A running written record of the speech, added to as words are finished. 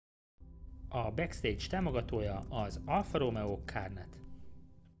A Backstage támogatója az Alfa Romeo Carnet.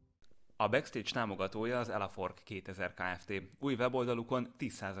 A Backstage támogatója az Elafork 2000 Kft. Új weboldalukon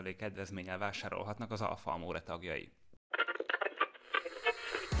 10% kedvezménnyel vásárolhatnak az Alfa Amore tagjai.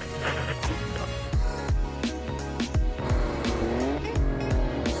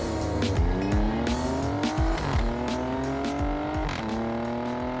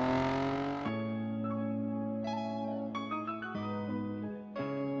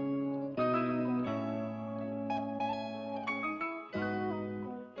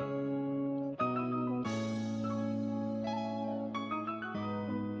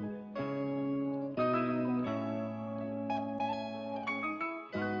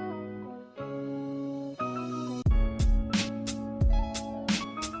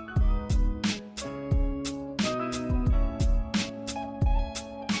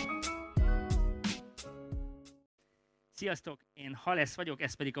 Sziasztok, én Halesz vagyok,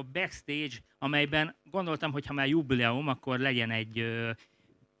 ez pedig a Backstage, amelyben gondoltam, hogy ha már jubileum, akkor legyen egy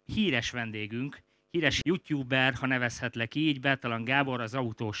híres vendégünk, híres youtuber, ha nevezhetlek így, Bertalan Gábor, az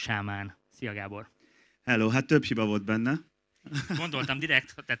autós sámán. Szia Gábor! Hello, hát több hiba volt benne. Gondoltam,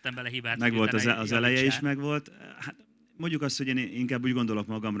 direkt tettem bele hibát. Megvolt az eleje is, megvolt. Hát mondjuk azt, hogy én inkább úgy gondolok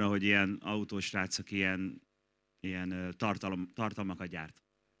magamra, hogy ilyen autós srácok ilyen tartalmakat gyárt.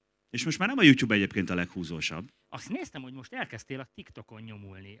 És most már nem a YouTube egyébként a leghúzósabb. Azt néztem, hogy most elkezdtél a TikTokon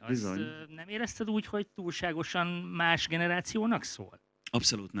nyomulni. Bizony. Nem érezted úgy, hogy túlságosan más generációnak szól?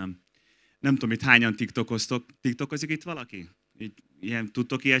 Abszolút nem. Nem tudom, itt hányan tiktokozik itt valaki?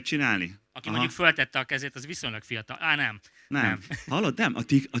 Tudtok ilyet csinálni? Aki mondjuk föltette a kezét, az viszonylag fiatal. Nem. Hallod, nem.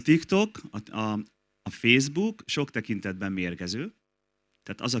 A TikTok, a Facebook sok tekintetben mérgező.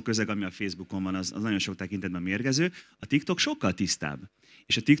 Tehát az a közeg, ami a Facebookon van, az nagyon sok tekintetben mérgező. A TikTok sokkal tisztább.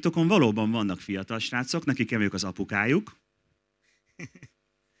 És a TikTokon valóban vannak fiatal srácok, nekik ők az apukájuk.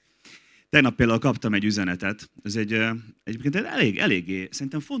 Tegnap például kaptam egy üzenetet. Ez egyébként eléggé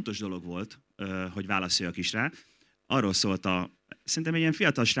szerintem fontos dolog volt, hogy válaszoljak is rá. Arról szólt szerintem egy ilyen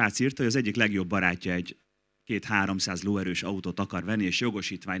fiatal srác írta, hogy az egyik legjobb barátja egy 200-300 lóerős autót akar venni, és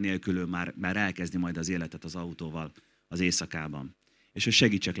jogosítvány nélkül már elkezdi majd az életet az autóval az éjszakában. És hogy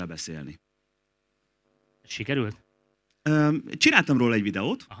segítsek lebeszélni. Sikerült? Csináltam róla egy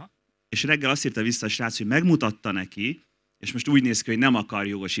videót, Aha. És reggel azt írta vissza a srác, hogy megmutatta neki, és most úgy néz ki, hogy nem akar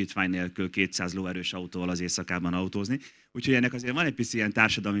jogosítvány nélkül 200 lóerős autóval az éjszakában autózni. Úgyhogy ennek azért van egy pici ilyen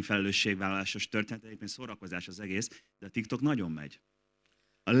társadalmi felelősségvállalásos történet, egyébként szórakozás az egész, de a TikTok nagyon megy.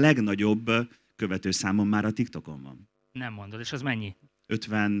 A legnagyobb követőszámom már a TikTokon van. Nem mondod, és az mennyi?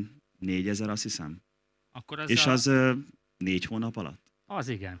 54 000, azt hiszem. Akkor az és az 4 hónap alatt. Az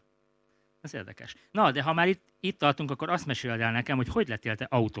igen. Ez érdekes. Na, de ha már itt tartunk, akkor azt meséld el nekem, hogy lettél te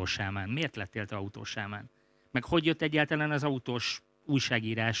autósámán? Miért lettél te autósámán? Meg hogy jött egyáltalán az autós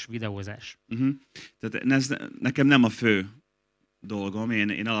újságírás, videózás? Tehát ez nekem nem a fő dolgom.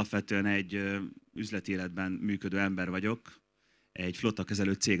 Én alapvetően egy üzleti életben működő ember vagyok. Egy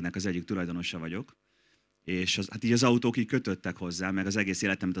flottakezelő cégnek az egyik tulajdonosa vagyok. És hát így az autók így kötöttek hozzá, meg az egész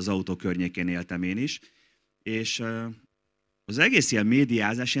életemet az autó környékén éltem én is. És az egész ilyen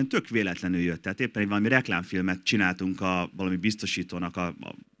médiázás ilyen tök véletlenül jött. Tehát éppen valami reklámfilmet csináltunk valami biztosítónak, a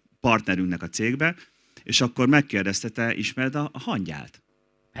partnerünknek a cégbe, és akkor megkérdezte, te ismered a Hangyált?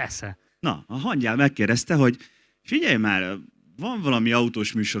 Persze. Na, a Hangyál megkérdezte, hogy figyelj már, van valami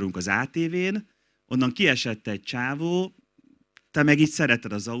autós műsorunk az ATV-n, onnan kiesett egy csávó, te meg így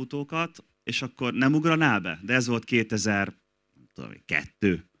szereted az autókat, és akkor nem ugranál be? De ez volt 2002.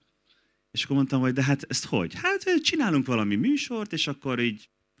 És akkor mondtam, hogy de hát ezt hogy? Hát csinálunk valami műsort, és akkor így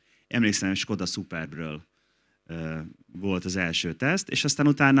emlékszem, hogy Skoda Superbről volt az első teszt, és aztán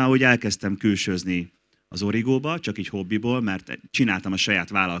utána úgy elkezdtem külsőzni az Origóba, csak így hobbiból, mert csináltam a saját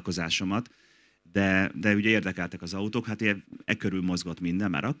vállalkozásomat, de ugye érdekeltek az autók, hát körül mozgott minden,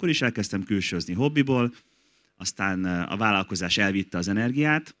 már akkor is elkezdtem külsőzni hobbiból, aztán a vállalkozás elvitte az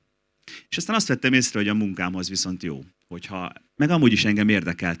energiát, és aztán azt vettem észre, hogy a munkámhoz viszont jó, meg amúgy is engem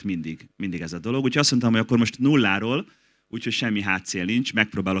érdekelt mindig ez a dolog, úgyhogy azt mondtam, hogy akkor most nulláról, úgyhogy semmi hátszél nincs,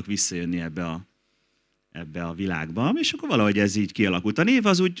 megpróbálok visszajönni ebbe a világba, és akkor valahogy ez így kialakult. A név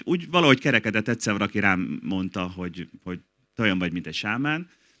az úgy valahogy kerekedett, egyszer valaki rám mondta, hogy te olyan vagy, mint egy sámán,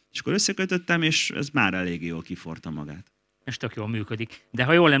 és akkor összekötöttem, és ez már eléggé jól kiforta magát. És tök jól működik. De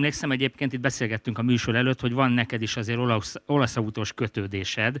ha jól emlékszem, egyébként itt beszélgettünk a műsor előtt, hogy van neked is azért olasz autós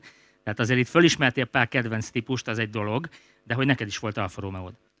kötődésed, tehát azért itt fölismertél pár kedvenc típust, az egy dolog, de hogy neked is volt Alfa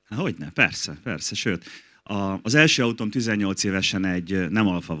Romeód. Hogyne, persze, sőt. Az első autóm 18 évesen nem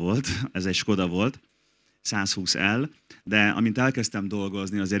Alfa volt, ez egy Skoda volt, 120L, de amint elkezdtem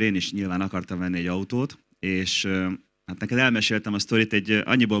dolgozni, azért én is nyilván akartam venni egy autót, és Hát neked elmeséltem a sztorit,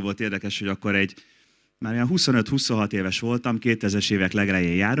 annyiból volt érdekes, hogy akkor már olyan 25-26 éves voltam, 2000-es évek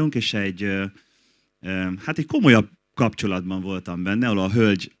legelején járunk, és egy komolyabb kapcsolatban voltam benne, ahol a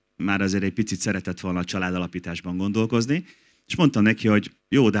hölgy már azért egy picit szeretett volna a családalapításban gondolkozni, és mondtam neki, hogy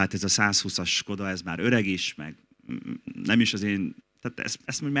jó, de hát ez a 120-as Skoda, ez már öreg is, meg nem is az én, tehát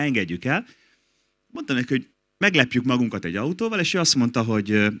ezt már engedjük el. Mondtam neki, hogy meglepjük magunkat egy autóval, és ő azt mondta,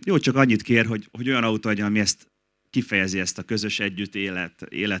 hogy jó, csak annyit kér, hogy olyan autó legyen, ami kifejezi ezt a közös együtt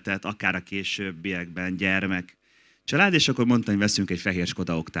életet, akár a későbbiekben, gyermek, család, és akkor mondta, hogy veszünk egy fehér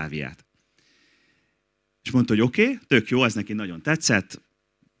Skoda Octaviát. És mondta, hogy oké, tök jó, ez neki nagyon tetszett,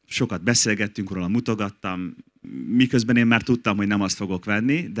 sokat beszélgettünk róla, mutogattam, miközben én már tudtam, hogy nem azt fogok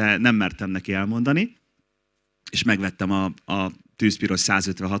venni, de nem mertem neki elmondani, és megvettem a tűzpiros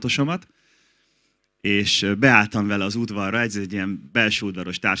 156-osomat, és beálltam vele az udvarra, egy ilyen belső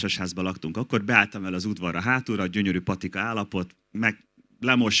udvaros társasházban laktunk, akkor beálltam vele az udvarra hátulra, gyönyörű patika állapot, meg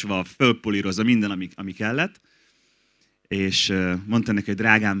lemosva, fölpolírozva, minden, ami kellett, és mondta neki, hogy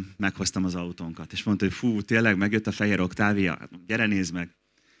drágám, meghoztam az autónkat. És mondta, hogy fú, tényleg megjött a fehér Octavia? Hát, gyere, nézd meg.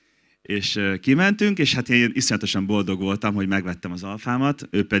 És kimentünk, és hát én iszonyatosan boldog voltam, hogy megvettem az Alfámat,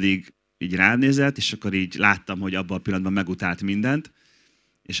 ő pedig így rám nézett, és akkor így láttam, hogy abban a pillanatban megutált mindent,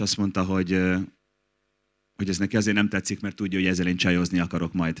 és azt mondta, hogy ez neki azért nem tetszik, mert tudja, hogy ezzel én csajozni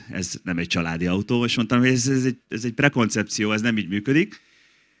akarok majd. Ez nem egy családi autó, és mondtam, hogy ez egy prekoncepció, ez nem így működik.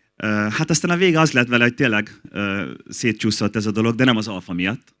 Hát aztán a vége az lett vele, hogy tényleg szétcsúszott ez a dolog, de nem az Alfa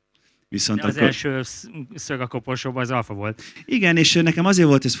miatt. Viszont az első szög a koporsóban az Alfa volt. Igen, és nekem azért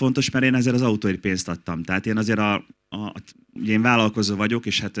volt ez fontos, mert én ezért az autóért pénzt adtam. Tehát én azért én vállalkozó vagyok,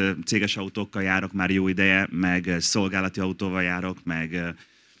 és hát céges autókkal járok már jó ideje, meg szolgálati autóval járok, meg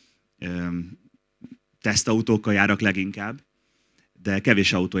tesztautókkal járok leginkább, de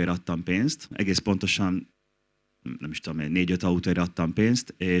kevés autóért adtam pénzt. Egész pontosan, nem is tudom, 4-5 autóért adtam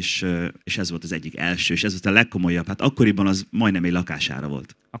pénzt, és ez volt az egyik első, és ez volt a legkomolyabb. Hát akkoriban az majdnem egy lakására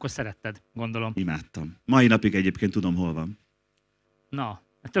volt. Akkor szeretted, gondolom. Imádtam. Mai napig egyébként tudom, hol van. Na,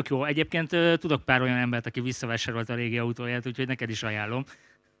 tök jó. Egyébként tudok pár olyan embert, aki visszavásárolt a régi autóját, úgyhogy neked is ajánlom.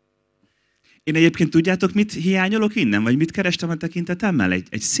 Én egyébként tudjátok, mit hiányolok innen, vagy mit kerestem a tekintetemmel?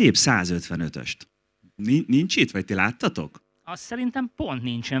 Egy szép 155-öst. Nincs itt, vagy ti láttatok? Azt szerintem pont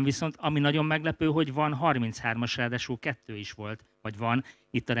nincsen, viszont ami nagyon meglepő, hogy van 33-as, ráadásul 2 is volt, vagy van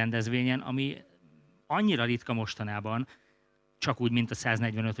itt a rendezvényen, ami annyira ritka mostanában, csak úgy, mint a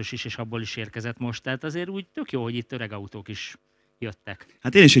 145-ös is, és abból is érkezett most. Tehát azért úgy tök jó, hogy itt öreg autók is jöttek.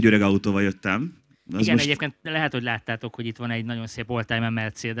 Hát én is egy öreg autóval jöttem. Igen, egyébként lehet, hogy láttátok, hogy itt van egy nagyon szép oldtimer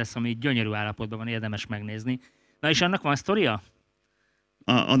Mercedes, ami gyönyörű állapotban van, érdemes megnézni. Na és annak van sztoria?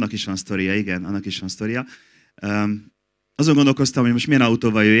 Annak is van sztoria, igen, annak is van sztoria. Azon gondolkoztam, hogy most milyen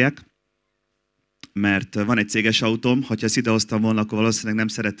autóval jöjjek, mert van egy céges autóm, ha ezt idehoztam volna, akkor valószínűleg nem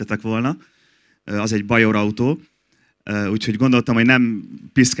szerettetek volna. Az egy Bajor autó, úgyhogy gondoltam, hogy nem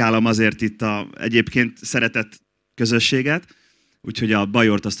piszkálom azért itt egyébként szeretett közösséget, úgyhogy a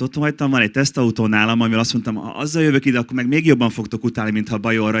Bajort azt ott hagytam. Van egy tesztautó nálam, amivel azt mondtam, ha azzal jövök ide, akkor meg még jobban fogtok utálni, mintha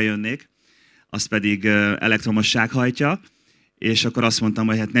Bajorra jönnék. Az pedig elektromosság hajtja. És akkor azt mondtam,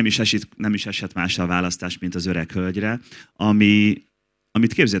 hogy hát nem is esett másra a választás, mint az öreg hölgyre.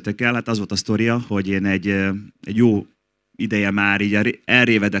 Amit képzeljétek el, hát az volt a sztoria, hogy én egy jó ideje már így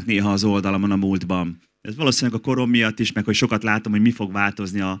elrévedek néha az oldalamon a múltban. Ez valószínűleg a korom miatt is, meg hogy sokat látom, hogy mi fog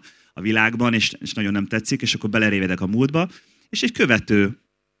változni a világban, és nagyon nem tetszik, és akkor belerévedek a múltba. És egy követő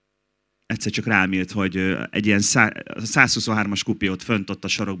egyszer csak rám írt, hogy egy ilyen 123-as kupi ott fönt ott a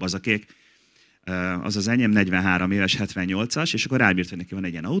sarokban, az a kék, az az enyém, 43 éves, 78-as, és akkor rábírt, hogy neki van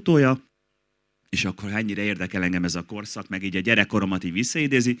egy ilyen autója, és akkor ennyire érdekel engem ez a korszak, meg így a gyerekkoromat így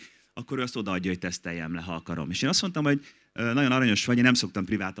visszaidézi, akkor ő azt odaadja, hogy teszteljem le, ha akarom. És én azt mondtam, hogy nagyon aranyos vagy, én nem szoktam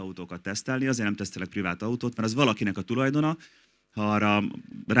privát autókat tesztelni, azért nem tesztelek privát autót, mert az valakinek a tulajdona, ha arra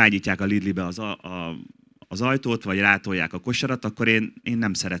rágyítják a Lidlibe az ajtót, vagy rátolják a kosarat, akkor én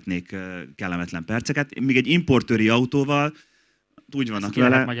nem szeretnék kellemetlen perceket. Még egy importőri autóval úgy vannak vele.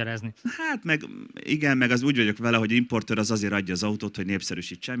 Lehet magyarázni. Hát meg az úgy vagyok vele, hogy importőr az azért adja az autót, hogy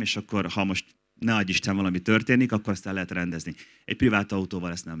népszerűsítsem, és akkor ha most ne adj Isten valami történik, akkor azt el lehet rendezni. Egy privát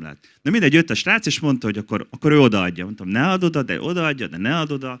autóval ezt nem lehet. De mindegy, jött a srác, és mondta, hogy akkor ő odaadja. Mondtam, ne add oda, de odaadja, de ne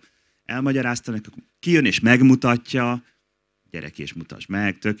add oda. Elmagyaráztam, hogy kijön és megmutatja. Gyerek és mutasd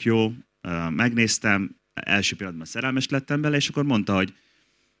meg, tök jó. Megnéztem, első pillanatban szerelmes lettem bele, és akkor mondta,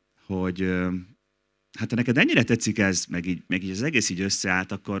 hogy hát ha neked ennyire tetszik ez, meg így az egész így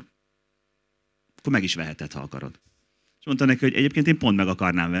összeállt, akkor meg is veheted, ha akarod. És mondta neki, hogy egyébként én pont meg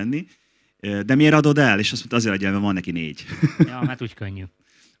akarnám venni, de miért adod el? És azt mondta, azért adja, mert van neki 4. Ja, hát úgy könnyű.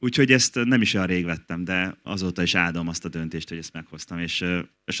 Úgyhogy ezt nem is olyan rég vettem, de azóta is áldom azt a döntést, hogy ezt meghoztam. És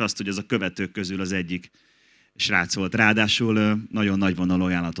azt, hogy az a követők közül az egyik srác volt. Ráadásul nagyon nagyvonalú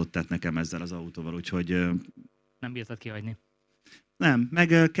ajánlatot tett nekem ezzel az autóval, úgyhogy Nem bírtad kihagyni. nem,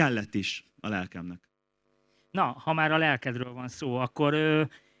 meg kellett is a lelkemnek. Na, ha már a lelkedről van szó, akkor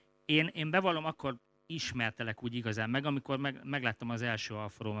én bevallom, akkor ismertelek úgy igazán meg, amikor megláttam az első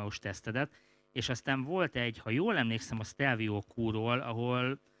Alfa Romeo-s tesztedet, és aztán volt egy, ha jól emlékszem, a Stelvio Q-ról,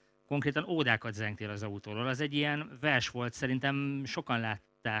 ahol konkrétan ódákat zengtél az autóról. Az egy ilyen vers volt, szerintem sokan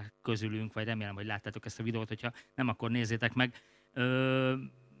látták közülünk, vagy remélem, hogy láttátok ezt a videót, hogyha nem, akkor nézzétek meg.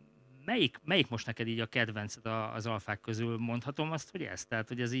 Melyik most neked így a kedvenced az alfák közül? Mondhatom azt, hogy ez? Tehát,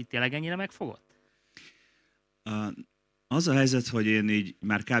 hogy ez így tényleg ennyire megfogott? Az a helyzet, hogy én így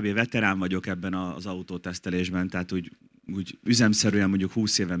már kb. Veterán vagyok ebben az autótesztelésben, tehát úgy üzemszerűen mondjuk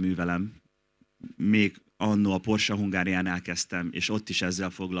 20 éve művelem. Még annó a Porsche Hungáriánál kezdtem, és ott is ezzel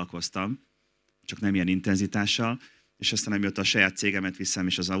foglalkoztam, csak nem ilyen intenzitással, és aztán amióta a saját cégemet viszem,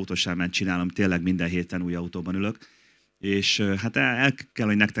 és az autósármát csinálom, tényleg minden héten új autóban ülök. És hát el kell,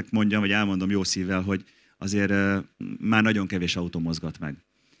 hogy nektek mondjam, vagy elmondom jó szívvel, hogy azért már nagyon kevés autó mozgat meg.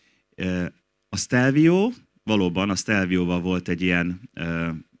 A Stelvio, valóban a Stelvioval volt egy ilyen,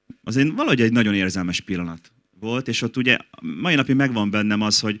 azért valahogy egy nagyon érzelmes pillanat volt, és ott ugye mai napig megvan bennem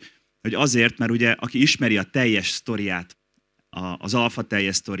az, hogy azért, mert ugye aki ismeri a teljes sztoriát, az Alfa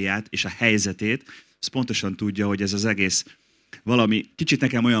teljes sztoriát és a helyzetét, az pontosan tudja, hogy ez az egész valami, kicsit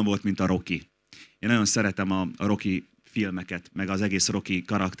nekem olyan volt, mint a Rocky. Én nagyon szeretem a Rocky filmeket, meg az egész Rocky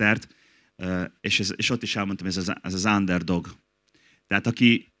karaktert, és ott is elmondtam, ez az underdog. Tehát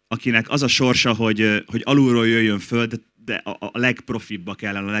akinek az a sorsa, hogy alulról jöjjön föl, de a legprofibbak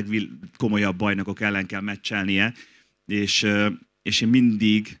ellen, a legkomolyabb bajnokok ellen kell meccselnie, és én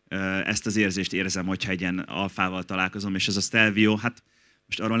mindig ezt az érzést érzem, hogyha egy ilyen alfával találkozom, és ez a Stelvio, hát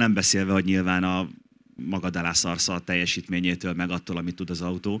most arról nem beszélve, hogy nyilván a magad alá szarsz a teljesítményétől, meg attól, amit tud az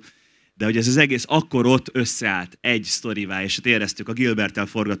autó, de hogy ez az egész akkor ott összeállt egy sztorivá, és ott éreztük, a Gilberttel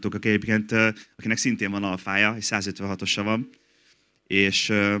forgattuk, akinek szintén van alfája, egy 156-osa van, és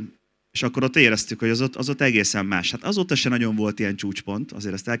akkor ott éreztük, hogy az ott egészen más. Hát azóta se nagyon volt ilyen csúcspont,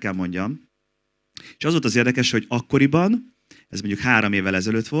 azért ezt el kell mondjam. És az volt az érdekes, hogy akkoriban, ez mondjuk 3 évvel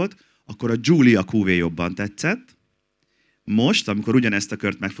ezelőtt volt, akkor a Giulia QV jobban tetszett. Most, amikor ugyanezt a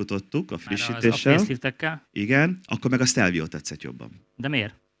kört megfutottuk a frissítéssel, a faceliftekkel? Igen, akkor meg a Stelvio tetszett jobban. De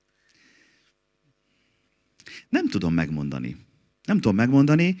miért? Nem tudom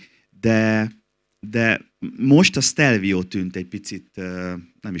megmondani, de most a Stelvio tűnt egy picit,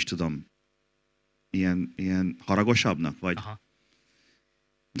 nem is tudom, ilyen haragosabbnak, vagy... Aha.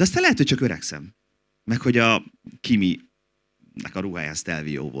 De aztán lehet, hogy csak öregszem. Meg hogy a Kimi-nek a ruháján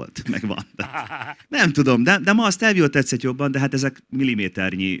Stelvio volt, meg van. Nem tudom, de ma a Stelvio tetszett jobban, de hát ezek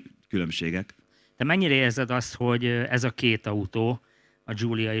milliméternyi különbségek. Te mennyire érzed azt, hogy ez a két autó, a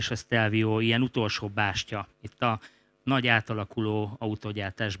Giulia és a Stelvio ilyen utolsó bástya itt a nagy átalakuló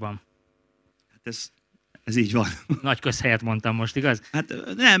autógyártásban? Hát ez így van. Nagy közhelyet mondtam most, igaz? Hát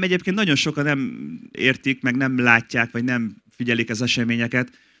nem, egyébként nagyon sokan nem értik, meg nem látják, vagy nem figyelik az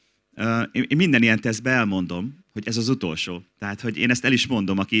eseményeket. Én minden ilyen tesztben elmondom, hogy ez az utolsó. Tehát, hogy én ezt el is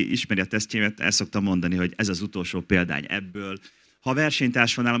mondom, aki ismeri a tesztjémet, el szoktam mondani, hogy ez az utolsó példány ebből. Ha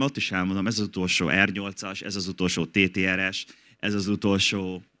versenytárs van nálam, ott is elmondom, ez az utolsó R8-as, ez az utolsó TTR-es, ez az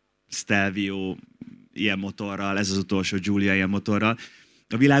utolsó Stelvio ilyen motorral, ez az utolsó Giulia ilyen motorral.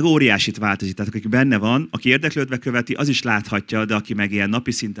 A világ óriásit változik, tehát aki benne van, aki érdeklődve követi, az is láthatja, de aki meg ilyen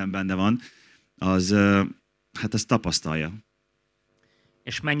napi szinten benne van, az tapasztalja.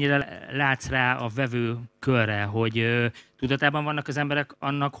 És mennyire látsz rá a vevő körre, hogy tudatában vannak az emberek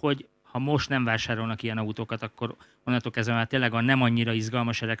annak, hogy ha most nem vásárolnak ilyen autókat, akkor onnantól kezdve már tényleg a nem annyira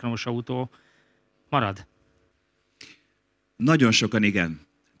izgalmas elektromos autó marad? Nagyon sokan igen.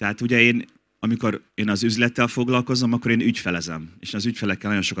 Tehát ugye amikor én az üzlettel foglalkozom, akkor én ügyfelezem. És az ügyfelekkel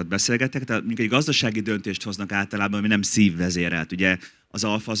nagyon sokat beszélgetek. Tehát mondjuk egy gazdasági döntést hoznak általában, ami nem szívvezérelt. Ugye az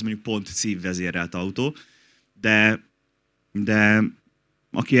Alfa az mondjuk pont szívvezérelt autó. De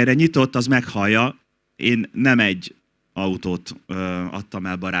aki erre nyitott, az meghallja. Én nem egy autót adtam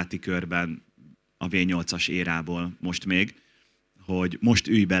el baráti körben a V8-as érából most még, hogy most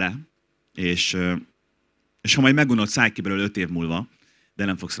ülj bele, és ha majd megunod, szállj ki belőle 5 év múlva, de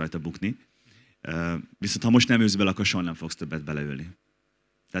nem fogsz rajta bukni. Viszont ha most nem ülsz bele, akkor soha nem fogsz többet beleülni.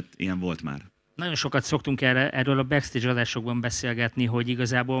 Tehát ilyen volt már. Nagyon sokat szoktunk erről a backstage adásokban beszélgetni, hogy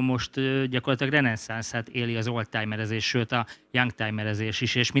igazából most gyakorlatilag reneszánszát éli az oldtimerezés, sőt a youngtimerezés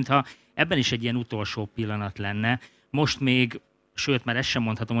is, és mintha ebben is egy ilyen utolsó pillanat lenne. Most még, sőt már ezt sem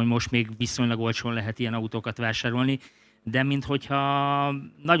mondhatom, hogy most még viszonylag olcsón lehet ilyen autókat vásárolni, de minthogyha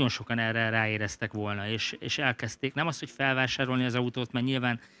nagyon sokan erre ráéreztek volna, és elkezdték, nem az, hogy felvásárolni az autót, mert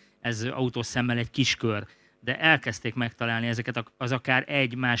nyilván ez autószemmel egy kis kör, de elkezdték megtalálni ezeket az akár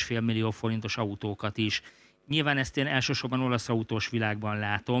 1-1,5 millió forintos autókat is. Nyilván ezt én elsősorban olasz autós világban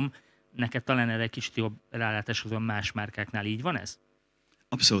látom, neked talán erre egy kicsit jobb rálátásod van más márkáknál, így van ez?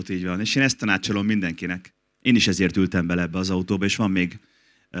 Abszolút így van, és én ezt tanácsolom mindenkinek. Én is ezért ültem bele ebbe az autóba, és van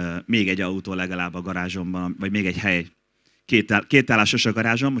még egy autó legalább a garázsomban, vagy még egy hely. Kétállásos a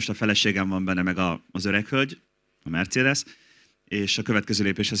garázsom, most a feleségem van benne, meg az öreg hölgy, a Mercedes, és a következő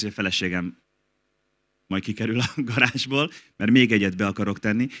lépés az, hogy a feleségem majd kikerül a garázsból, mert még egyet be akarok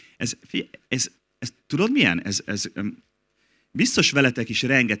tenni. Ez tudod milyen? Biztos veletek is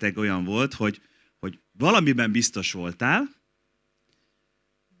rengeteg olyan volt, hogy valamiben biztos voltál,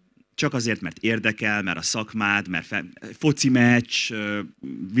 csak azért, mert érdekel, mert a szakmád, mert foci meccs,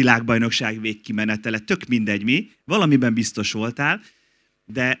 világbajnokság végkimenetele, tök mindegy mi, valamiben biztos voltál,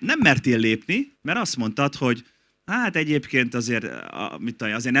 de nem mertél lépni, mert azt mondtad, hogy hát egyébként azért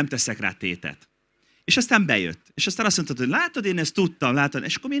nem teszek rá tétet. És aztán bejött. És aztán azt mondtad, hogy látod, én ezt tudtam,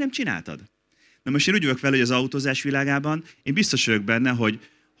 és akkor miért nem csináltad? Na most én úgy vagyok vele, hogy az autózás világában, én biztos vagyok benne,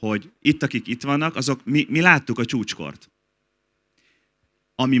 hogy itt, akik itt vannak, azok mi láttuk a csúcskort.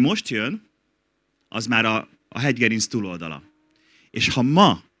 Ami most jön, az már a hegygerinc túloldala. És ha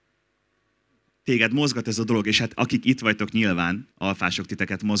ma téged mozgat ez a dolog, és hát akik itt vagytok nyilván, alfások,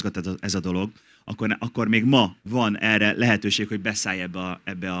 titeket mozgat ez a dolog, akkor még ma van erre lehetőség, hogy beszállj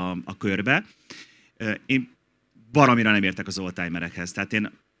ebbe a körbe. Én baromira nem értek az oldtimerekhez. Tehát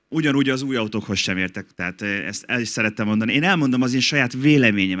én ugyanúgy az új autókhoz sem értek. Tehát ezt el is szerettem mondani. Én elmondom az én saját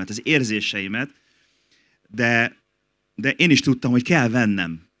véleményemet, az érzéseimet, de én is tudtam, hogy kell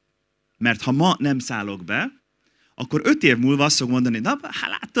vennem. Mert ha ma nem szállok be, akkor 5 év múlva azt fog mondani, na,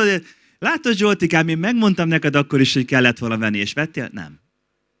 látod Zsoltikám, én megmondtam neked akkor is, hogy kellett volna venni, és vettél? Nem.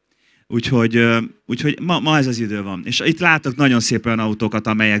 Úgyhogy ma ez az idő van. És itt látok nagyon szép olyan autókat,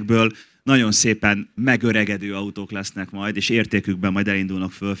 amelyekből nagyon szépen megöregedő autók lesznek majd, és értékükben majd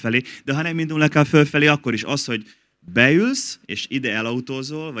elindulnak fölfelé. De ha nem indulnak el fölfelé, akkor is az, hogy beülsz, és ide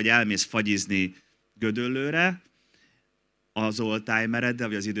elautózol, vagy elmész fagyizni Gödöllőre, az oldtimereddel,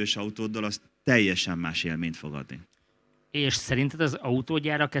 vagy az idős autóddal, az teljesen más élményt fog adni. És szerinted az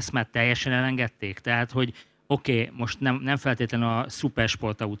autógyárak ezt már teljesen elengedték? Tehát, hogy oké, most nem feltétlenül a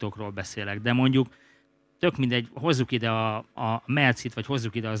szupersportautókról beszélek, de mondjuk tök mindegy, hozzuk ide a Mercit, vagy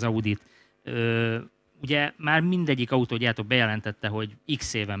hozzuk ide az Audit. Ugye már mindegyik autógyártó bejelentette, hogy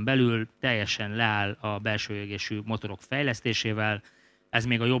X éven belül teljesen leáll a belső égésű motorok fejlesztésével. Ez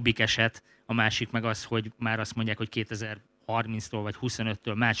még a jobbik eset, a másik meg az, hogy már azt mondják, hogy 2030-tól vagy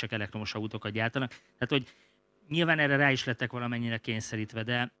 25-től már csak elektromos autókat gyártanak. Tehát, hogy nyilván erre rá is lettek valamennyire kényszerítve,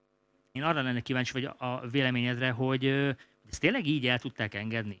 de én arra lenne kíváncsi vagy a véleményedre, hogy ezt tényleg így el tudták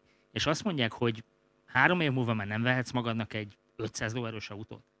engedni. És azt mondják, hogy 3 év múlva már nem vehetsz magadnak egy 500 lóerős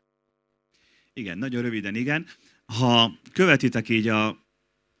autót. Igen, nagyon röviden igen. Ha követitek így a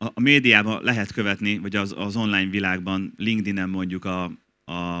médiában, lehet követni, vagy az online világban, LinkedIn-en mondjuk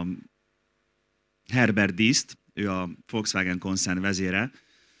a Herbert Diess-t, ő a Volkswagen koncern vezére.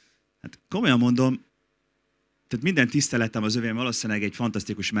 Hát komolyan mondom, tehát minden tiszteletem az övé, valószínűleg egy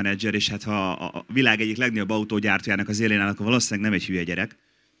fantasztikus menedzser, és hát ha a világ egyik legnagyobb autógyártójának az élén áll, akkor valószínűleg nem egy hülye gyerek.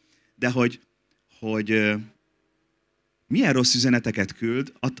 De hogy milyen rossz üzeneteket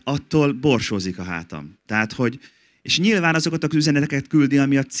küld, attól borsózik a hátam. Tehát, és nyilván azokat az üzeneteket küldi,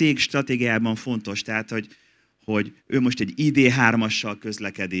 ami a cég stratégiában fontos. Tehát, hogy ő most egy ID3-assal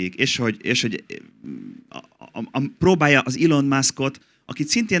közlekedik, és hogy próbálja az Elon Muskot, akit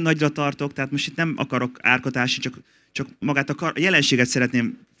szintén nagyra tartok, tehát most itt nem akarok árkotásni, csak magát a jelenséget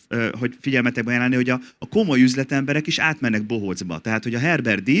szeretném, hogy figyelmetekben jelenni, hogy a komoly üzletemberek is átmennek bohócba. Tehát, hogy a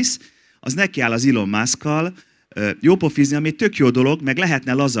Herbert Diess, az nekiáll az Elon Muskkal jópofizni, ami tök jó dolog, meg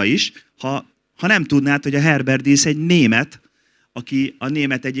lehetne laza is, ha nem tudnád, hogy a Herbert Diess egy német, aki a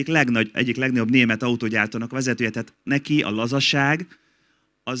német egyik legnagyobb német autógyártónak vezetője, tehát neki a lazaság,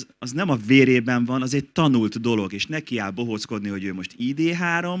 az nem a vérében van, az egy tanult dolog, és neki áll bohóckodni, hogy ő most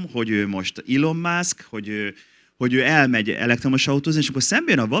ID3, hogy ő most Elon Musk, hogy ő elmegy elektromos autózni, és akkor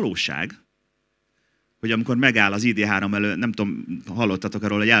szemben a valóság, hogy amikor megáll az ID3 elő, nem tudom, hallottatok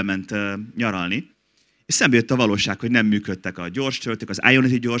arról, hogy elment nyaralni, és szembe jött a valóság, hogy nem működtek a gyorstöltők, az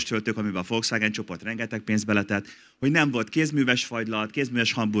Ionity gyorstöltők, amiben a Volkswagen csoport rengeteg pénzt beletett, hogy nem volt kézműves fagylat,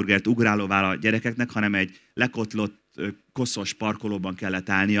 kézműves hamburgert ugrálóvál a gyerekeknek, hanem egy lekotlott, koszos parkolóban kellett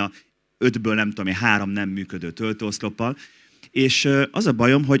állnia, 5-ből nem tudom, 3 nem működő töltőoszloppal. És az a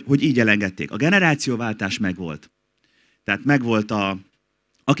bajom, hogy így elengedték. A generációváltás megvolt. Tehát megvolt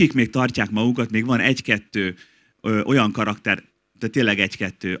akik még tartják magukat, még van 1-2 olyan karakter, de tényleg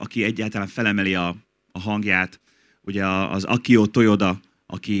egy-kettő, aki egyáltalán felemeli a hangját. Ugye az Akio Toyoda,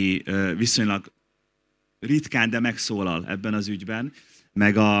 aki viszonylag ritkán, de megszólal ebben az ügyben,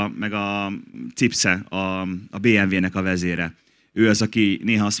 meg a Cipse, a BMW-nek a vezére. Ő az, aki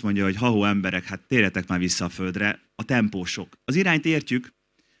néha azt mondja, hogy ha-hó emberek, hát térjetek már vissza a földre, a tempósok. Az irányt értjük,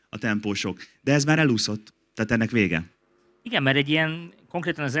 a tempósok, de ez már elúszott, tehát ennek vége. Igen, mert egy ilyen,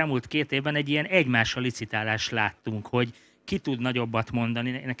 konkrétan az elmúlt 2 évben egy ilyen egymással licitálást láttunk, hogy ki tud nagyobbat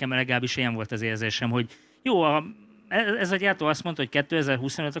mondani. Nekem legalábbis ilyen volt az érzésem, hogy jó, ez a gyártó azt mondta, hogy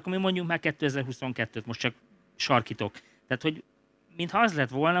 2025, akkor mi mondjuk már 2022-t, most csak sarkítok. Tehát, hogy mintha az lett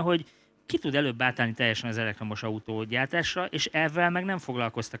volna, hogy ki tud előbb átállni teljesen az elektromos autógyártásra, és ezzel meg nem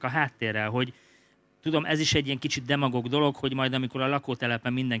foglalkoztak a háttérrel, hogy tudom, ez is egy ilyen kicsit demagóg dolog, hogy majd amikor a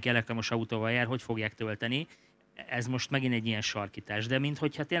lakótelepen mindenki elektromos autóval jár, hogy fogják tölteni. Ez most megint egy ilyen sarkítás, de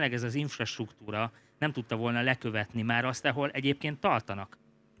minthogyha tényleg ez az infrastruktúra nem tudta volna lekövetni már azt, ahol egyébként tartanak.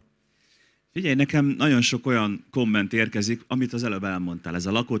 Figyelj, nekem nagyon sok olyan komment érkezik, amit az előbb elmondtál, ez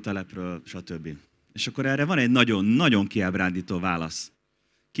a lakótelepről, stb. És akkor erre van egy nagyon-nagyon kiábrándító válasz.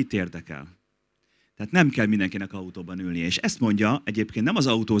 Kit érdekel? Tehát nem kell mindenkinek autóban ülnie. És ezt mondja, egyébként nem az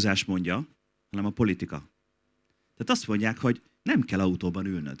autózás mondja, hanem a politika. Tehát azt mondják, hogy nem kell autóban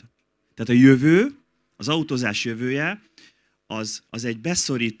ülnöd. Tehát a jövő, az autózás jövője, az egy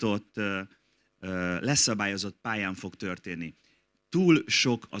beszorított, leszabályozott pályán fog történni. Túl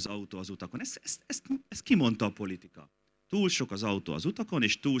sok az autó az utakon. Ezt kimondta a politika. Túl sok az autó az utakon,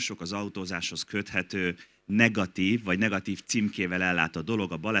 és túl sok az autózáshoz köthető negatív, vagy negatív címkével ellátott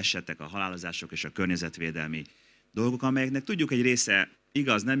dolog, a balesetek, a halálozások és a környezetvédelmi dolgok, amelyeknek tudjuk egy része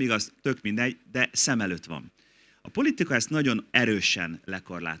igaz, nem igaz, tök mindegy, de szem előtt van. A politika ezt nagyon erősen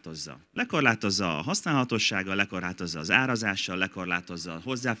lekorlátozza. Lekorlátozza a használhatósággal, lekorlátozza az árazással, lekorlátozza a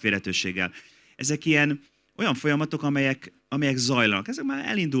hozzáférhetőséggel. Ezek olyan folyamatok, amelyek zajlanak. Ezek már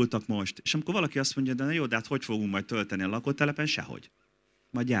elindultak most. És amikor valaki azt mondja, de na jó, de hát hogy fogunk majd tölteni a lakótelepen? Sehogy.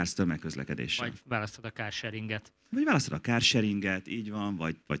 Majd jársz tömegközlekedéssel. Vagy választod a carsharinget. Vagy választod a carsharinget, így van,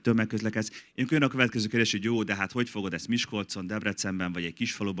 vagy tömegközlekedsz. Én jön a következő kérdés, hogy jó, de hát hogy fogod ezt Miskolcon, Debrecenben, vagy egy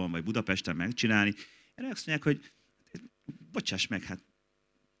kisfaluban, vagy Budapesten megcsinálni? Erre azt mondják, hogy bocsáss meg, hát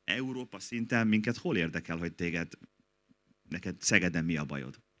Európa szinten minket hol érdekel, hogy neked Szegeden mi a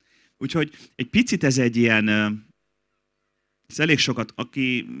bajod? Úgyhogy egy picit ez egy ilyen, ez elég sokat,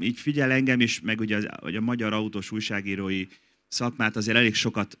 aki így figyel engem is, meg ugye a magyar autós újságírói szakmát, azért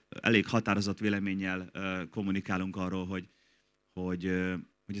elég határozott véleménnyel kommunikálunk arról, hogy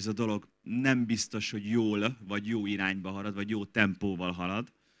ez a dolog nem biztos, hogy jól, vagy jó irányba halad, vagy jó tempóval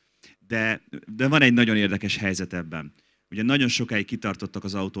halad, de van egy nagyon érdekes helyzet ebben. Ugye nagyon sokáig kitartottak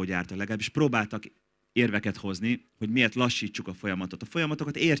az autógyártók, legalábbis próbáltak érveket hozni, hogy miért lassítsuk a folyamatot. A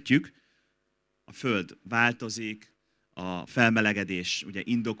folyamatokat értjük, a Föld változik, a felmelegedés ugye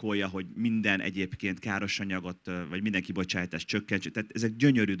indokolja, hogy minden egyébként káros anyagot, vagy minden kibocsátást csökkentsük. Tehát ezek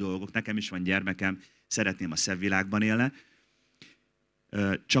gyönyörű dolgok, nekem is van gyermekem, szeretném a szebb világban élni.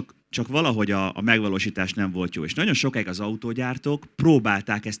 Csak valahogy a megvalósítás nem volt jó. És nagyon sokáig az autógyártók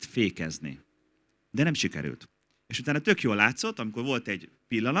próbálták ezt fékezni. De nem sikerült. És utána tök jól látszott, amikor volt egy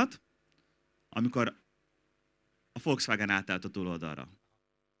pillanat, amikor a Volkswagen átállt a túloldalra.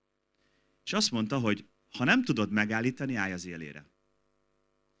 És azt mondta, hogy ha nem tudod megállítani, állj az élére.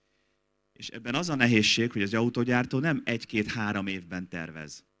 És ebben az a nehézség, hogy az autógyártó nem 1-2-3 évben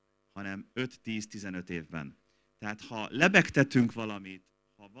tervez, hanem 5-10-15 évben. Tehát ha lebegtetünk valamit,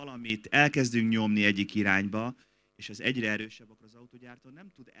 ha valamit elkezdünk nyomni egyik irányba, és ez egyre erősebb, akkor az autógyártó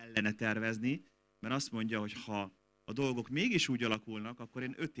nem tud ellene tervezni, mert azt mondja, hogy ha a dolgok mégis úgy alakulnak, akkor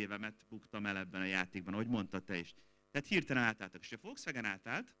én 5 évemet buktam el ebben a játékban, ahogy mondtad te is. Tehát hirtelen átálltak. És a Volkswagen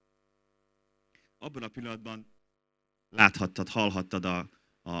átállt, abban a pillanatban láthattad, hallhattad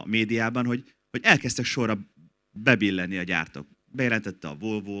a médiában, hogy elkezdtek sorra bebillenni a gyártók. Bejelentette a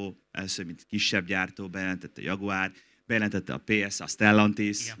Volvo, először mint kisebb gyártó, bejelentette a Jaguar, bejelentette a PS, a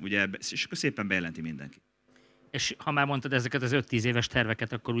Stellantis, ugye, és akkor szépen bejelenti mindenki. És ha már mondtad ezeket az 5-10 éves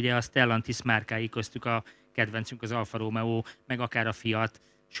terveket, akkor ugye a Stellantis márkái köztük a kedvencünk az Alfa Romeo, meg akár a Fiat,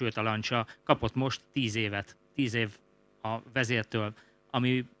 sőt a Lancia, kapott most 10 évet. 10 év a vezértől,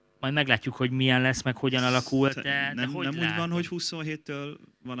 ami majd meglátjuk, hogy milyen lesz, meg hogyan alakul, de nem hogy úgy van, hogy 27-től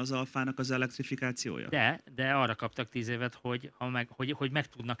van az Alfának az elektrifikációja? De arra kaptak 10 évet, hogy meg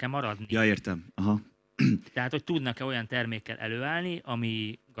tudnak-e maradni. Ja, értem. Aha. Tehát, hogy tudnak-e olyan termékkel előállni,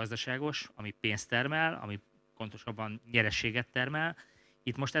 ami gazdaságos, ami pénzt termel, ami pontosabban nyerességet termel.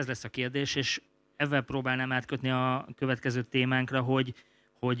 Itt most ez lesz a kérdés, és ezzel próbálnám átkötni a következő témánkra,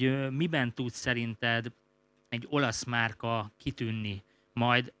 hogy miben tud szerinted egy olasz márka kitűnni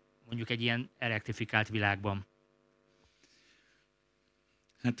majd mondjuk egy ilyen elektrifikált világban?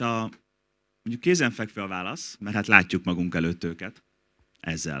 Hát mondjuk kézenfekvő a válasz, mert hát látjuk magunk előtt őket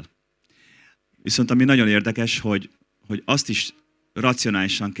ezzel. Viszont ami nagyon érdekes, hogy azt is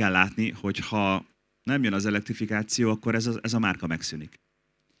racionálisan kell látni, hogy ha nem jön az elektrifikáció, akkor ez a márka megszűnik.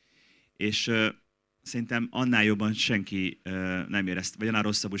 És szerintem annál jobban senki nem érezte, vagy annál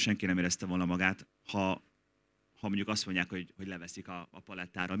rosszabbul senki nem érezte volna magát, ha mondjuk azt mondják, hogy leveszik a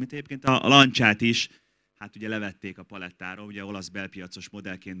palettáról. Mint egyébként a Lanciát is, hát ugye levették a palettáról, ugye olasz belpiacos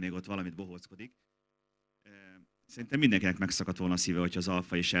modellként még ott valamit bohóckodik. Szerintem mindenkinek megszakadt volna a szíve, hogyha az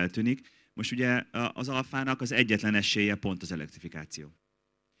Alfa is eltűnik. Most ugye az Alfának az egyetlen esélye pont az elektrifikáció.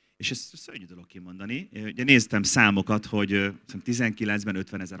 És ezt szörnyű dolog kimondani. Ugye néztem számokat, hogy 19-ben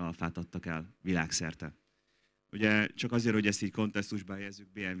 50 000 Alfát adtak el világszerte. Ugye csak azért, hogy ezt így kontextusba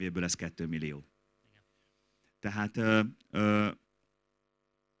helyezzük, BMW-ből ez 2 millió. Tehát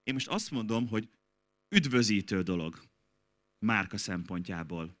én most azt mondom, hogy üdvözítő dolog márka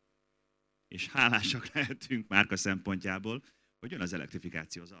szempontjából, és hálásak lehetünk márka szempontjából, hogy jön az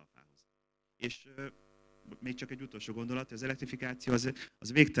elektrifikáció az Alfához. És még csak egy utolsó gondolat, az elektrifikáció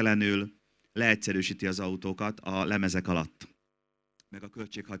az végtelenül leegyszerűsíti az autókat a lemezek alatt, meg a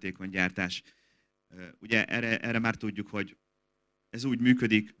költséghatékony gyártás. Ugye erre már tudjuk, hogy ez úgy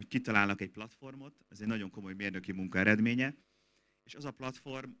működik, hogy kitalálnak egy platformot, ez egy nagyon komoly mérnöki munka eredménye, és az a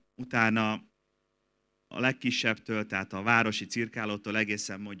platform utána a legkisebbtől, tehát a városi cirkálótól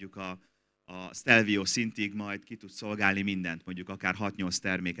egészen mondjuk a Stelvio szintig majd ki tud szolgálni mindent, mondjuk akár 6-8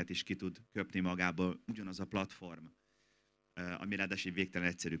 terméket is ki tud köpni magából ugyanaz a platform, ami ráadásul egy végtelen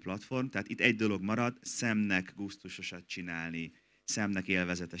egyszerű platform. Tehát itt egy dolog marad, szemnek gusztusosat csinálni, szemnek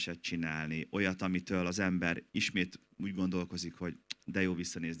élvezeteset csinálni, olyat, amitől az ember ismét úgy gondolkozik, hogy de jó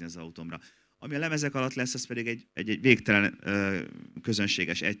visszanézni az autómra. Ami a lemezek alatt lesz, az pedig egy végtelen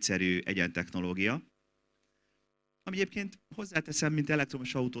közönséges, egyszerű egyentechnológia, ami egyébként hozzáteszem, mint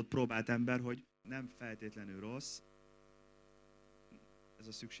elektromos autót próbált ember, hogy nem feltétlenül rossz, ez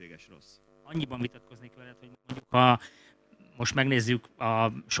a szükséges rossz. Annyiban vitatkoznék veled, hogy mondjuk ha most megnézzük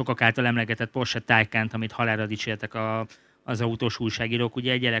a sokak által emlegetett Porsche Taycant, amit halálra dicsértek az autós újságírók,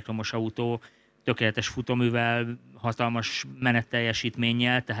 ugye egy elektromos autó tökéletes futóművel, hatalmas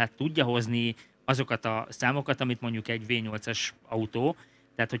menetteljesítménnyel, tehát tudja hozni azokat a számokat, amit mondjuk egy V8-as autó.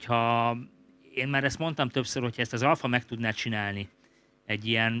 Tehát, hogyha én már ezt mondtam többször, hogyha ezt az Alfa meg tudná csinálni, egy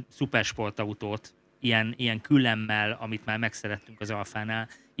ilyen szupersportautót, ilyen küllemmel, amit már megszerettünk az Alfánál,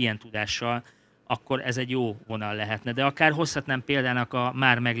 ilyen tudással, akkor ez egy jó vonal lehetne. De akár hozhatnám példának a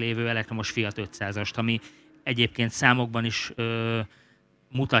már meglévő elektromos Fiat 500-ast, ami egyébként számokban is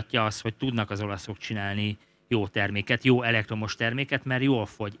mutatja azt, hogy tudnak az olaszok csinálni jó terméket, jó elektromos terméket, mert jól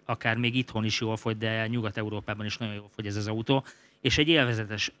fogy, akár még itthon is jól fogy, de Nyugat-Európában is nagyon jól fogy ez az autó, és egy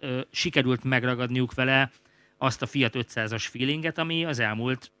élvezetes. Sikerült megragadniuk vele azt a Fiat 500-as feelinget, ami az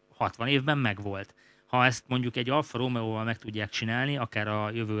elmúlt 60 évben megvolt. Ha ezt mondjuk egy Alfa Romeo-val meg tudják csinálni, akár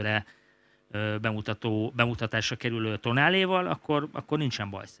a jövőre bemutatásra kerülő Tonaléval, akkor nincsen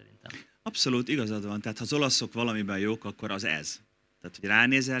baj szerintem. Abszolút igazad van. Tehát ha az olaszok valamiben jók, akkor az ez. Tehát, hogy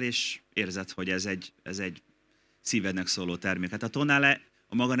ránézel, és érzed, hogy ez egy szívednek szóló termék. Hát a Tonale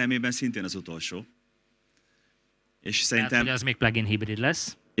a maga nemében szintén az utolsó. És szerintem, tehát, hogy az még plug-in hibrid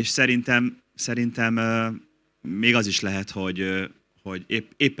lesz. És szerintem még az is lehet,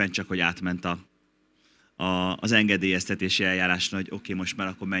 hogy éppen csak, hogy átment az engedélyeztetési eljárásra, hogy oké, most már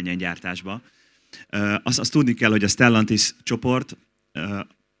akkor menjen gyártásba. Azt tudni kell, hogy a Stellantis csoport,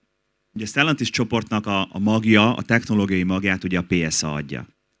 ugye a Stellantis csoportnak a magja, a technológiai magját ugye a PSA adja.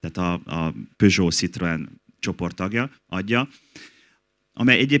 Tehát a Peugeot Citroën csoport tagja adja,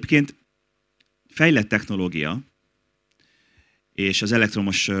 amely egyébként fejlett technológia, és az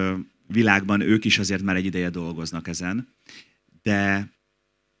elektromos világban ők is azért már egy ideje dolgoznak ezen, de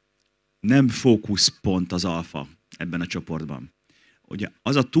nem fókuszpont az Alfa ebben a csoportban. Ugye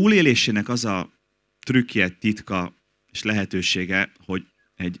az a túlélésének az a trükkje, titka és lehetősége, hogy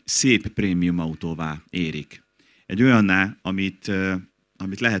egy szép prémium autóvá érik. Egy olyanná,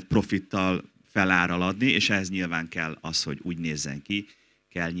 amit lehet profittal felárral adni, és ehhez nyilván kell az, hogy úgy nézzen ki,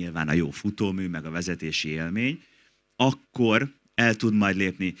 kell nyilván a jó futómű, meg a vezetési élmény, akkor el tud majd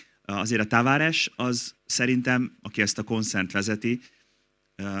lépni. Azért a Tavares, az szerintem, aki ezt a koncernt vezeti,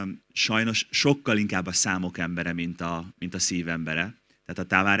 sajnos sokkal inkább a számok embere, mint a szívembere. Tehát a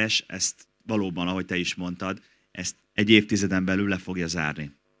Tavares ezt valóban, ahogy te is mondtad, ezt egy évtizeden belül le fogja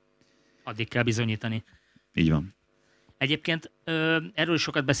zárni. Addig kell bizonyítani. Így van. Egyébként erről is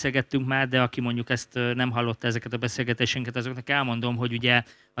sokat beszélgettünk már, de aki mondjuk ezt nem hallotta ezeket a beszélgetésünket, azoknak elmondom, hogy ugye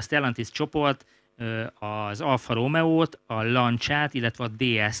a Stellantis csoport az Alfa Romeo-t, a Lanciát, illetve a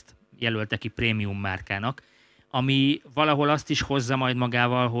DS-t jelölte ki prémium márkának, ami valahol azt is hozza majd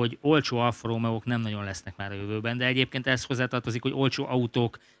magával, hogy olcsó Alfa Romeók nem nagyon lesznek már a jövőben, de egyébként ehhez hozzátartozik, hogy olcsó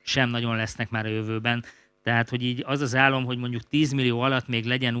autók sem nagyon lesznek már a jövőben. Tehát, hogy így az az álom, hogy mondjuk 10 millió alatt még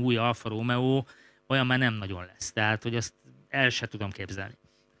legyen új Alfa Romeo, olyan már nem nagyon lesz. Tehát, hogy azt el se tudom képzelni.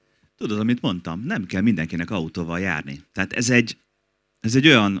 Tudod, amit mondtam, nem kell mindenkinek autóval járni. Tehát ez egy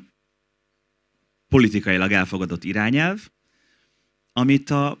olyan politikailag elfogadott irányelv, amit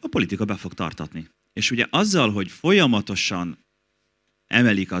a politika be fog tartatni. És ugye azzal, hogy folyamatosan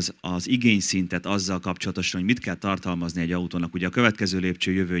emelik az igényszintet azzal kapcsolatosan, hogy mit kell tartalmazni egy autónak, ugye a következő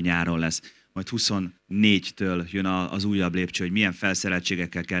lépcső jövő nyáron lesz, majd 24-től jön az újabb lépcső, hogy milyen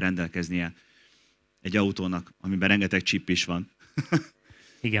felszereltségekkel kell rendelkeznie egy autónak, amiben rengeteg chip is van.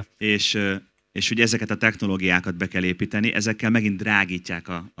 Igen. És ugye ezeket a technológiákat be kell építeni, ezekkel megint drágítják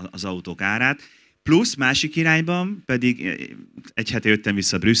az autók árát. Plusz másik irányban pedig egy hete jöttem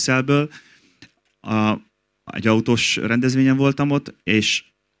vissza Brüsszelből, egy autós rendezvényen voltam ott, és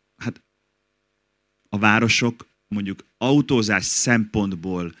hát a városok mondjuk autózás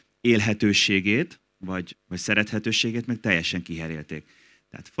szempontból élhetőségét, vagy szerethetőségét meg teljesen kiherélték.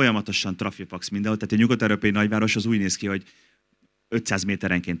 Tehát folyamatosan trafipax mindenhol, tehát egy nyugat-európai nagyváros az úgy néz ki, hogy 500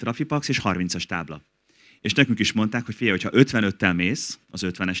 méterenként trafipax és 30-as tábla. És nekünk is mondták, hogy figyelj, hogyha 55-tel mész, az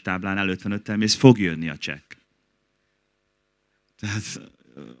 50-es táblánál 55-tel mész, fog jönni a csekk. Tehát,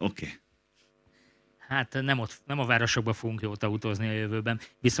 oké. Hát nem a városokban fogunk jót autózni a jövőben.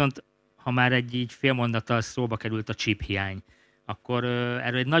 Viszont ha már így fél mondattal szóba került a chip hiány, akkor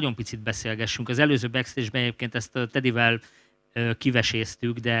erről egy nagyon picit beszélgessünk. Az előző backstage-ben egyébként ezt a Tedivel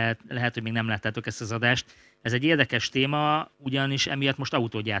kiveséztük, de lehet, hogy még nem láttátok ezt az adást. Ez egy érdekes téma, ugyanis emiatt most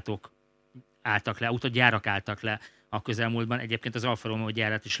autógyárak álltak le a közelmúltban. Egyébként az Alfa Romeo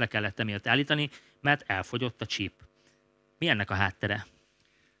gyárat is le kellett emiatt állítani, mert elfogyott a chip. Mi ennek a háttere?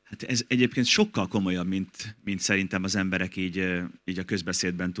 Hát ez egyébként sokkal komolyabb, mint szerintem az emberek így a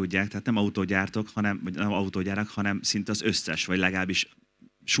közbeszédben tudják. Tehát nem autógyárak, hanem szinte az összes, vagy legalábbis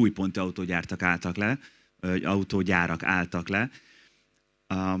súlyponti autógyárak álltak le.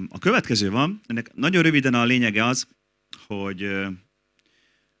 A következő van, ennek nagyon röviden a lényege az, hogy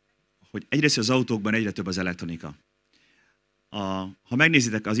egyrészt az autókban egyre több az elektronika. Ha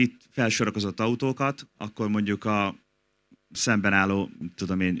megnézitek az itt felsorakozott autókat, akkor mondjuk a szemben álló,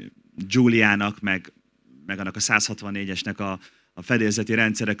 Giuliának, meg annak a 164-esnek a fedélzeti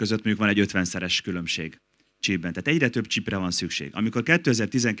rendszerek között mondjuk van egy 50-szeres különbség chipben. Tehát egyre több chipre van szükség. Amikor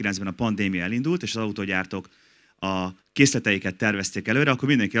 2019-ben a pandémia elindult, és az autógyártók a készleteiket tervezték előre, akkor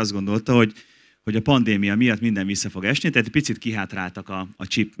mindenki azt gondolta, hogy a pandémia miatt minden vissza fog esni, tehát egy picit kihátráltak a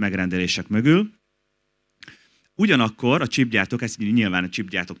chip megrendelések mögül. Ugyanakkor a chipgyártók, ezt nyilván a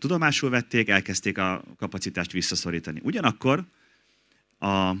chipgyártók tudomásul vették, elkezdték a kapacitást visszaszorítani. Ugyanakkor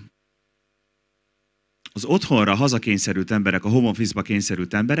az otthonra hazakényszerült emberek, a home office-ba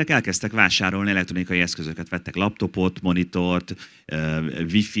kényszerült emberek elkezdtek vásárolni elektronikai eszközöket. Vettek laptopot, monitort,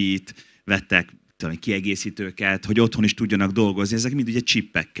 wifi-t, vettek kiegészítőket, hogy otthon is tudjanak dolgozni. Ezek mind ugye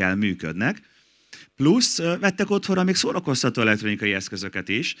csippekkel működnek. Plusz vettek otthonra még szórakoztató elektronikai eszközöket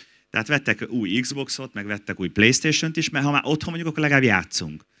is. Tehát vettek új Xboxot, meg vettek új PlayStation-t is, mert ha már otthon mondjuk, akkor legalább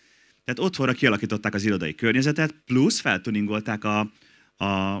játszunk. Tehát otthonra kialakították az irodai környezetet, plusz feltuningolták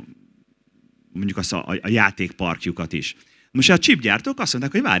mondjuk a játékparkjukat is. Most a chipgyártók azt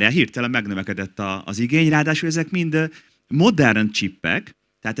mondták, hogy várjál, hirtelen megnövekedett az igény, ráadásul ezek mind modern chipek,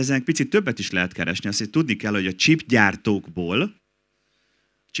 tehát ezen picit többet is lehet keresni. Azt tudni kell, hogy a chipgyártókból,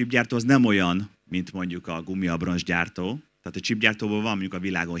 a chipgyártó az nem olyan, mint mondjuk a gumiabroncsgyártó, tehát a chipgyártóból van mondjuk a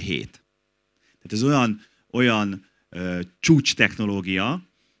világon 7. Tehát ez olyan csúcs technológia,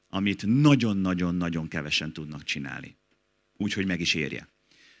 amit nagyon-nagyon-nagyon kevesen tudnak csinálni. Úgyhogy meg is érje.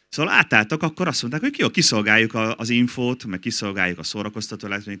 Szóval átálltak, akkor azt mondták, hogy jó, kiszolgáljuk az infót, meg kiszolgáljuk a szórakoztató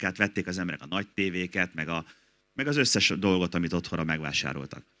elektronikát, vették az emberek a nagy tévéket, meg az összes dolgot, amit otthonra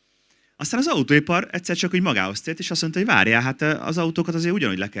megvásároltak. Aztán az autóipar egyszer csak úgy magához tért, és azt mondta, hogy várjál, hát az autókat azért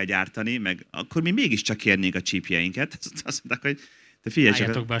ugyanúgy le kell gyártani, meg akkor mi mégiscsak kérnénk a chipjeinket. Azt mondták, hogy te figyelj csak.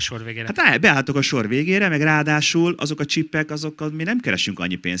 Álljatok be a sor végére. Hát beálltok a sor végére, meg ráadásul azok a chipek, azokkal mi nem keresünk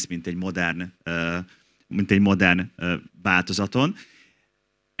annyi pénzt, mint egy modern változaton.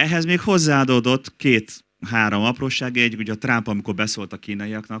 Ehhez még hozzáadódott 2-3 apróság, ugye a Trump, amikor beszólt a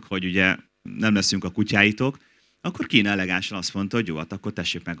kínaiaknak, hogy ugye nem leszünk a kutyáitok, akkor Kína elegánsan azt mondta, hogy jó, hát akkor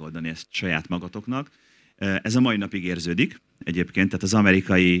tessék megoldani ezt saját magatoknak. Ez a mai napig érződik egyébként, tehát az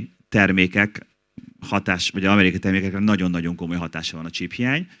amerikai termékek vagy amerikai termékekre nagyon-nagyon komoly hatása van a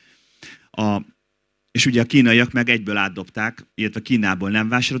chiphiány. És ugye a kínaiak meg egyből átdobták, illetve Kínából nem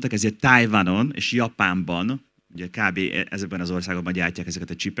vásároltak, ezért Tajvanon és Japánban, ugye kb. Ezekben az országokban gyártják ezeket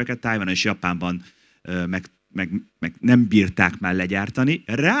a csipeket, Tajvanon és Japánban meg meg nem bírták már legyártani.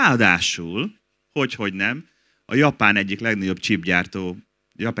 Ráadásul, hogy nem, a japán egyik legnagyobb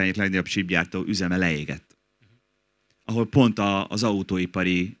chipgyártó üzeme leégett. Ahol pont az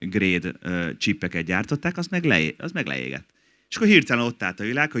autóipari grade chipeket gyártották, az meg leégett. És akkor hirtelen ott állt a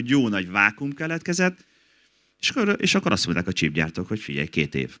világ, hogy jó nagy vákum keletkezett, és akkor azt mondták a chipgyártók, hogy figyelj,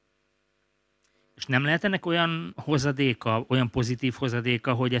 2 év. És nem lehet ennek olyan hozadéka, olyan pozitív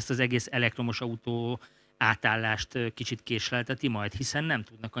hozadéka, hogy ezt az egész elektromos autó átállást kicsit késlelteti majd, hiszen nem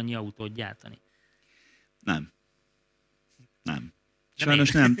tudnak annyi autót gyártani. Nem.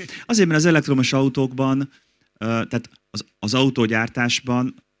 Sajnos nem. Azért, mert az elektromos autókban, tehát az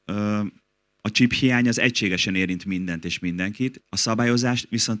autógyártásban a chip hiány az egységesen érint mindent és mindenkit, a szabályozást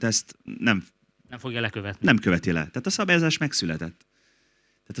viszont ezt nem fogja lekövetni. Nem követi le. Tehát a szabályozás megszületett.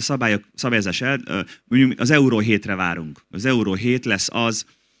 Tehát a szabályozás mondjuk az Euró 7-re várunk. Az Euró 7 lesz az,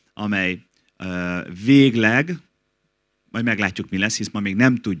 amely végleg, majd meglátjuk, mi lesz, hisz ma még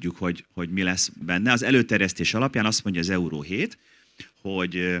nem tudjuk, hogy mi lesz benne. Az előterjesztés alapján azt mondja az Euró 7,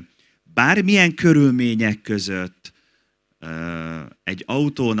 hogy bármilyen körülmények között egy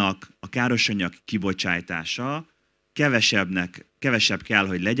autónak a károsanyag kibocsátása kevesebb kell,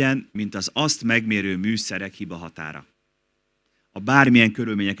 hogy legyen, mint az azt megmérő műszerek hibahatára. A bármilyen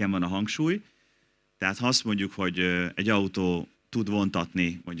körülményeken van a hangsúly, tehát ha azt mondjuk, hogy egy autó tud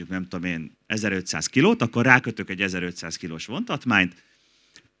vontatni, mondjuk nem tudom én, 1500 kilót, akkor rákötök egy 1500 kilós vontatmányt,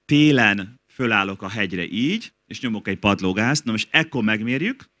 télen fölállok a hegyre így, és nyomok egy padlógázt, na most ekkor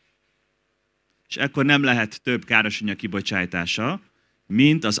megmérjük, és ekkor nem lehet több károsanyag kibocsátása,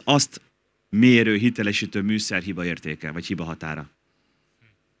 mint az azt mérő, hitelesítő műszer hibaértéke, vagy hibahatára.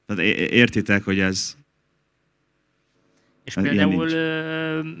 Tehát értitek, hogy ez... És például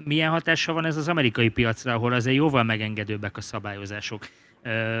milyen hatással van ez az amerikai piacra, ahol azért jóval megengedőbbek a szabályozások?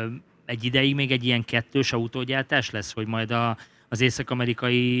 Egy ideig még egy ilyen kettős autógyártás lesz, hogy majd az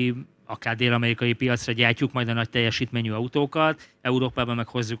észak-amerikai, akár dél-amerikai piacra gyártjuk majd a nagy teljesítményű autókat, Európában meg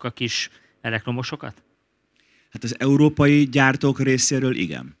hozzuk a kis elektromosokat? Hát az európai gyártók részéről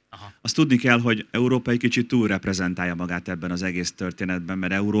igen. Aha. Azt tudni kell, hogy Európa egy kicsit túl reprezentálja magát ebben az egész történetben,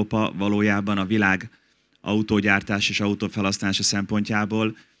 mert Európa valójában a világ autógyártás és autófelhasználása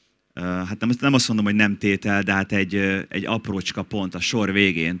szempontjából, hát nem azt mondom, hogy nem tétel, de hát egy aprócska pont a sor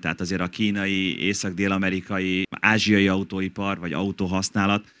végén, tehát azért a kínai, észak-dél-amerikai, ázsiai autóipar vagy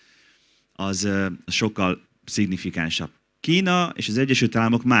autóhasználat az sokkal szignifikánsabb. Kína és az Egyesült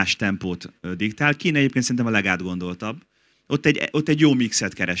Államok más tempót diktál. Kína egyébként szerintem a legátgondoltabb. Ott egy jó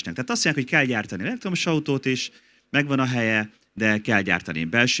mixet keresnek. Tehát azt mondják, hogy kell gyártani elektromos autót is, megvan a helye, de kell gyártani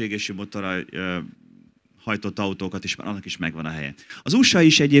belső égésű motorral hajtott autókat is, annak is megvan a helye. Az USA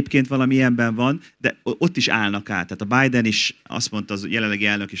is egyébként valami ilyenben van, de ott is állnak át. Tehát a Biden is azt mondta, az jelenlegi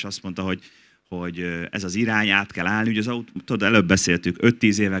elnök is azt mondta, hogy ez az irány, át kell állni. Ugye az autó, tudod, előbb beszéltük,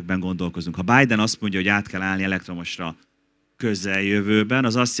 5-10 években gondolkozunk. Ha Biden azt mondja, hogy át kell állni elektromosra közeljövőben,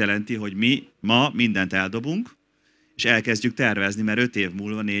 az azt jelenti, hogy mi ma mindent eldobunk, és elkezdjük tervezni, mert 5 év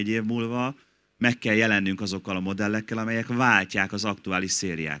múlva, 4 év múlva meg kell jelennünk azokkal a modellekkel, amelyek váltják az aktuális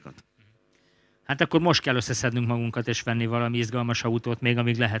szériákat. Hát akkor most kell összeszednünk magunkat és venni valami izgalmas autót még,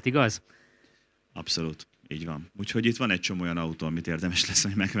 amíg lehet, igaz? Abszolút, így van. Úgyhogy itt van egy csomó olyan autó, amit érdemes lesz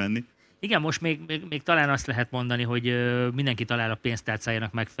majd megvenni. Igen, most még talán azt lehet mondani, hogy mindenki talál a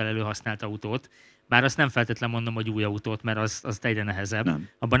pénztárcájának megfelelő használt autót, bár azt nem feltétlenül mondom, hogy új autót, mert az egyre nehezebb. Nem.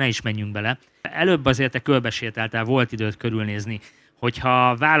 Abban ne is menjünk bele. Előbb azért te körbesétáltál, volt időt körülnézni,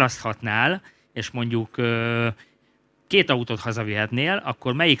 hogyha választhatnál, és mondjuk 2 autót hazavihetnél,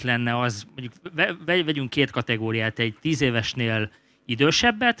 akkor melyik lenne az, mondjuk vegyünk 2 kategóriát, egy 10 évesnél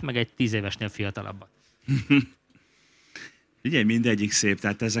idősebbet, meg egy 10 évesnél fiatalabbat. Ugye mindegyik szép,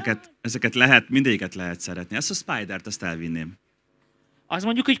 tehát ezeket lehet, mindegyiket lehet szeretni. Ezt a Spydert, azt elvinném. Az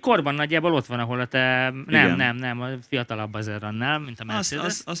mondjuk, hogy korban nagyjából ott van, ahol a te... Nem, a fiatalabb azért annál, mint a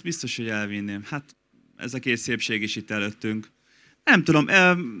Mercedes. Azt biztos, hogy elvinném. Hát ez a 2 szépség is itt előttünk. Nem tudom,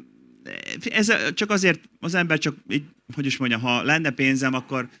 ez csak azért, az ember csak így, hogy is mondjam, ha lenne pénzem,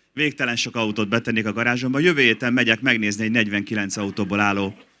 akkor végtelen sok autót betennék a garázsomba. Jövő héten megyek megnézni egy 49 autóból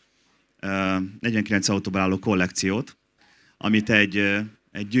álló kollekciót, amit egy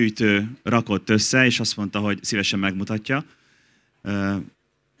gyűjtő rakott össze, és azt mondta, hogy szívesen megmutatja.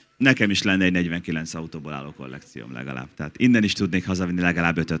 Nekem is lenne egy 49 autóból álló kollekcióm legalább. Tehát innen is tudnék hazavinni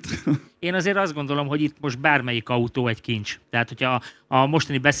legalább 5-öt. Én azért azt gondolom, hogy itt most bármelyik autó egy kincs. Tehát, hogyha a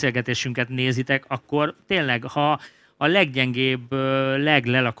mostani beszélgetésünket nézitek, akkor tényleg, ha a leggyengébb,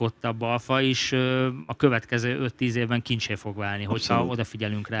 leglelakottabb alfa is a következő 5-10 évben kincsé fog válni, hogyha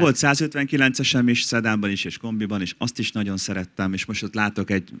odafigyelünk rá. Volt 159-esem is, szedánban is és kombiban, és azt is nagyon szerettem, és most ott látok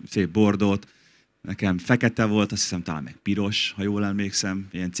egy szép bordót. Nekem fekete volt, azt hiszem talán meg piros, ha jól emlékszem.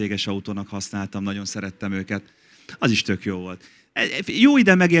 Ilyen céges autónak használtam, nagyon szerettem őket. Az is tök jó volt. Jó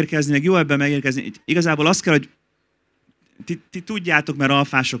ide megérkezni, meg jó ebben megérkezni. Igazából azt kell, hogy ti tudjátok, mert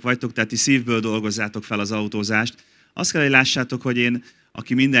alfások vagytok, tehát ti szívből dolgozzátok fel az autózást. Azt kell, hogy lássátok, hogy én,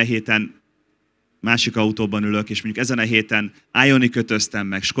 aki minden héten másik autóban ülök, és mondjuk ezen a héten Ioniq ötöztem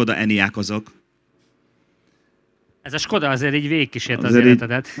meg, Skoda Enyaqozok. Ez a Skoda azért így végigkísért az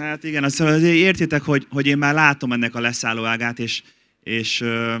életedet. Hát igen, azért értitek, hogy én már látom ennek a leszállóágát, és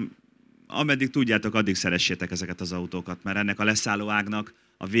ameddig tudjátok, addig szeressétek ezeket az autókat, mert ennek a leszállóágnak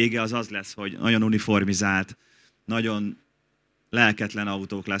a vége az lesz, hogy nagyon uniformizált, nagyon lelketlen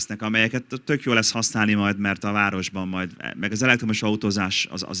autók lesznek, amelyeket tök jó lesz használni majd, mert a városban majd, meg az elektromos autózás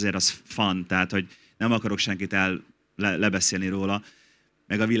azért az fun, tehát hogy nem akarok senkit lebeszélni róla,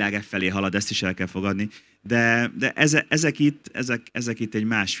 meg a világ felé halad, ezt is el kell fogadni, de ezek itt egy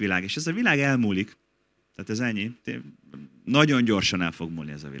más világ, és ez a világ elmúlik, tehát ez ennyi. Nagyon gyorsan el fog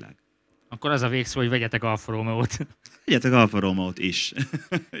múlni ez a világ. Akkor az a végszó, hogy vegyetek Alfa Romeo-t. Vegyetek Alfa Romeo-t is.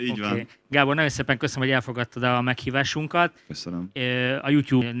 Így van. Gábor, nagyon szépen köszönöm, hogy elfogadtad a meghívásunkat. Köszönöm. A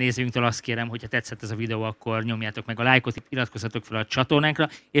YouTube nézőinktől azt kérem, hogyha tetszett ez a videó, akkor nyomjátok meg a lájkot, iratkozzatok fel a csatornánkra,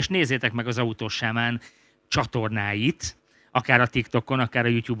 és nézzétek meg az Autós Sámán csatornáit, akár a TikTokon, akár a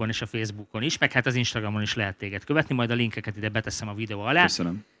YouTube-on és a Facebookon is, meg hát az Instagramon is lehet téged követni, majd a linkeket ide beteszem a videó alá.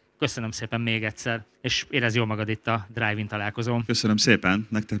 Köszönöm. Köszönöm szépen még egyszer, és érezd jól magad itt a Drive-In találkozón. Köszönöm szépen,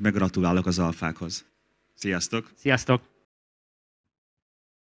 nektek meg gratulálok az alfákhoz. Sziasztok! Sziasztok!